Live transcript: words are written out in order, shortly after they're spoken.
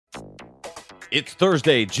It's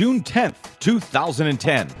Thursday, June 10th,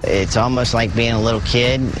 2010. It's almost like being a little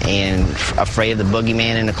kid and afraid of the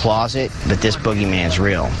boogeyman in the closet, but this boogeyman's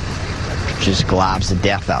real. Just globs to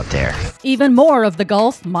death out there. Even more of the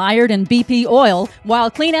Gulf mired in BP oil, while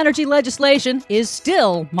clean energy legislation is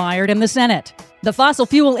still mired in the Senate. The fossil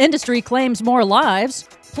fuel industry claims more lives.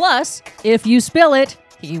 Plus, if you spill it,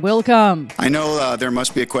 he will come. I know there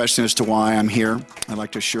must be a question as to why I'm here. I'd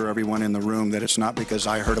like to assure everyone in the room that it's not because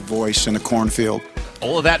I heard a voice in a cornfield.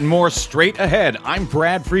 All of that and more straight ahead. I'm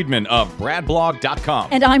Brad Friedman of bradblog.com.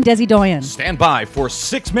 And I'm Desi Doyen. Stand by for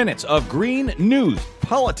 6 minutes of green news,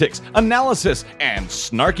 politics, analysis, and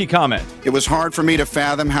snarky comment. It was hard for me to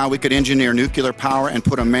fathom how we could engineer nuclear power and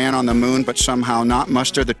put a man on the moon, but somehow not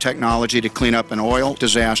muster the technology to clean up an oil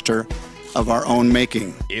disaster of our own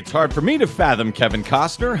making. It's hard for me to fathom, Kevin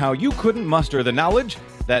Costner, how you couldn't muster the knowledge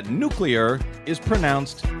that nuclear is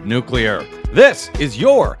pronounced nuclear. This is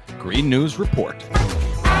your Green News Report.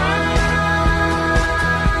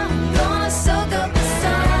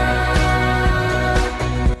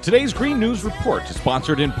 Today's Green News Report is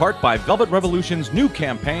sponsored in part by Velvet Revolution's new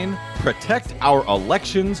campaign,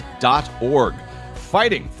 ProtectOurElections.org,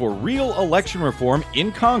 fighting for real election reform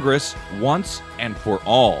in Congress once and for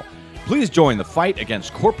all. Please join the fight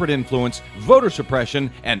against corporate influence, voter suppression,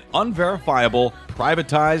 and unverifiable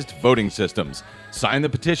privatized voting systems. Sign the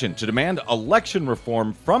petition to demand election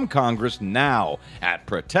reform from Congress now at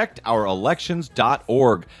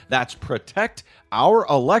ProtectOurElections.org. That's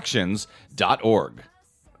ProtectOurElections.org.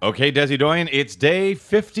 Okay, Desi Doyen, it's day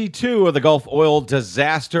 52 of the Gulf oil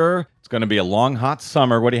disaster. It's going to be a long, hot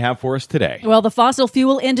summer. What do you have for us today? Well, the fossil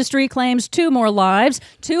fuel industry claims 2 more lives.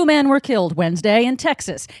 2 men were killed Wednesday in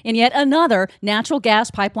Texas in yet another natural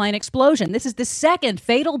gas pipeline explosion. This is the second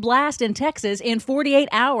fatal blast in Texas in 48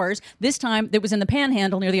 hours. This time, it was in the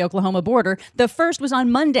Panhandle near the Oklahoma border. The first was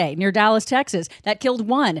on Monday near Dallas, Texas. That killed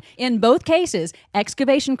 1. In both cases,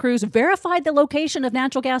 excavation crews verified the location of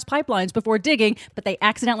natural gas pipelines before digging, but they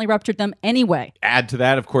accidentally ruptured them anyway. Add to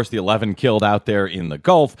that, of course, the 11 killed out there in the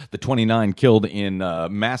Gulf, the 29 killed in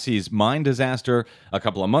Massey's mine disaster a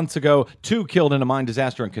couple of months ago, 2 killed in a mine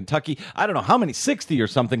disaster in Kentucky. I don't know how many, 60 or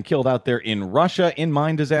something killed out there in Russia in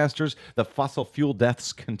mine disasters. The fossil fuel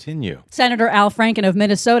deaths continue. Senator Al Franken of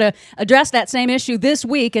Minnesota addressed that same issue this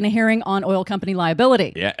week in a hearing on oil company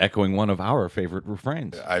liability. Yeah, echoing one of our favorite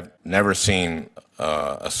refrains. I've never seen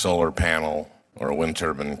a solar panel or a wind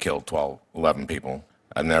turbine kill 11 people.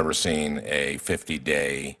 I've never seen a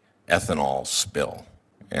 50-day ethanol spill.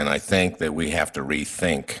 And I think that we have to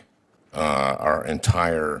rethink our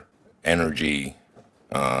entire energy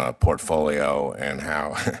portfolio and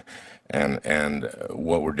how and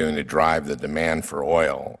what we're doing to drive the demand for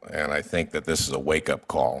oil. And I think that this is a wake-up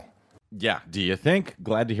call. Yeah, do you think?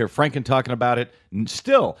 Glad to hear Franken talking about it.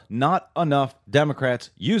 Still, not enough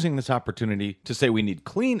Democrats using this opportunity to say we need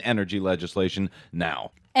clean energy legislation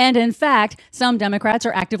now. And in fact, some Democrats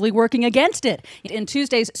are actively working against it. In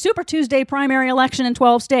Tuesday's Super Tuesday primary election in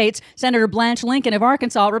 12 states, Senator Blanche Lincoln of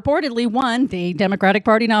Arkansas reportedly won the Democratic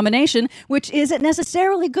Party nomination, which isn't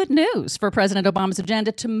necessarily good news for President Obama's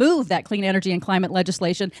agenda to move that clean energy and climate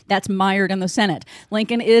legislation that's mired in the Senate.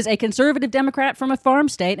 Lincoln is a conservative Democrat from a farm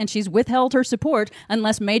state, and she's withheld her support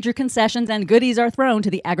unless major concessions and goodies are thrown to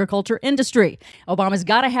the agriculture industry. Obama's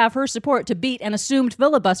got to have her support to beat an assumed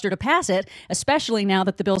filibuster to pass it, especially now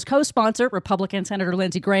that the bill's co-sponsor, Republican Senator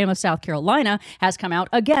Lindsey Graham of South Carolina, has come out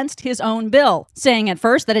against his own bill, saying at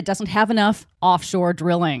first that it doesn't have enough offshore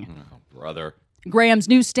drilling. Oh, brother. Graham's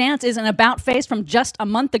new stance is an about-face from just a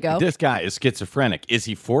month ago. This guy is schizophrenic. Is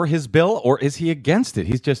he for his bill or is he against it?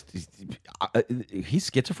 He's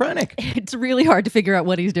schizophrenic. It's really hard to figure out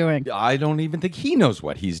what he's doing. I don't even think he knows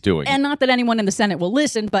what he's doing. And not that anyone in the Senate will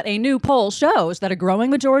listen, but a new poll shows that a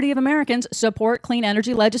growing majority of Americans support clean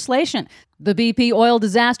energy legislation. The BP oil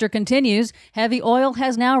disaster continues. Heavy oil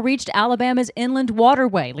has now reached Alabama's inland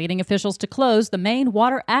waterway, leading officials to close the main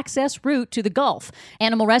water access route to the Gulf.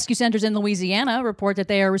 Animal rescue centers in Louisiana report that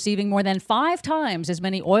they are receiving more than 5 times as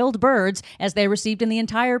many oiled birds as they received in the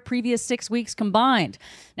entire previous 6 weeks combined.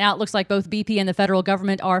 Now, it looks like both BP and the federal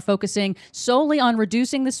government are focusing solely on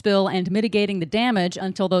reducing the spill and mitigating the damage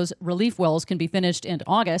until those relief wells can be finished in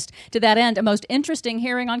August. To that end, a most interesting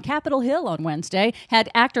hearing on Capitol Hill on Wednesday had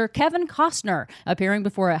actor Kevin Costner appearing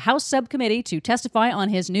before a House subcommittee to testify on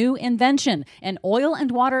his new invention, an oil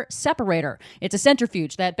and water separator. It's a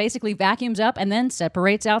centrifuge that basically vacuums up and then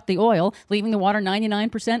separates out the oil, leaving the water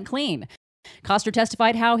 99% clean. Costner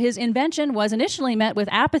testified how his invention was initially met with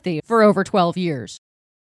apathy for over 12 years.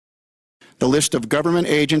 The list of government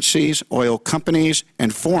agencies, oil companies,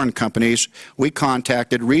 and foreign companies we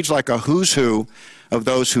contacted reads like a who's who of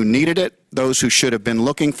those who needed it, those who should have been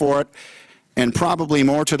looking for it, and probably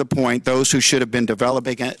more to the point, those who should have been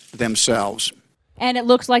developing it themselves. And it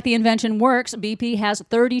looks like the invention works. BP has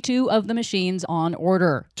 32 of the machines on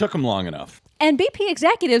order. Took them long enough. And BP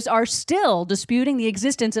executives are still disputing the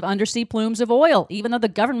existence of undersea plumes of oil, even though the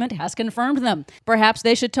government has confirmed them. Perhaps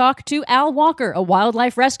they should talk to Al Walker, a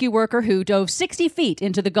wildlife rescue worker who dove 60 feet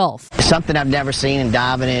into the Gulf. Something I've never seen in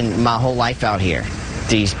diving in my whole life out here.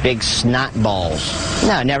 These big snot balls.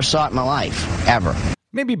 No, I never saw it in my life, ever.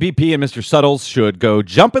 Maybe BP and Mr. Suttles should go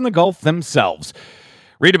jump in the Gulf themselves.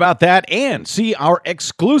 Read about that and see our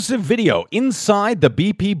exclusive video inside the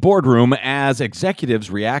BP boardroom as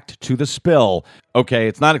executives react to the spill. Okay,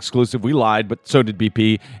 it's not exclusive. We lied, but so did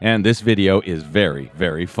BP, and this video is very,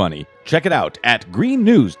 very funny. Check it out at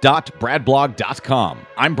greennews.bradblog.com.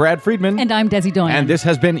 I'm Brad Friedman. And I'm Desi Doyen. And this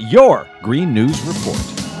has been your Green News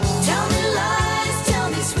Report.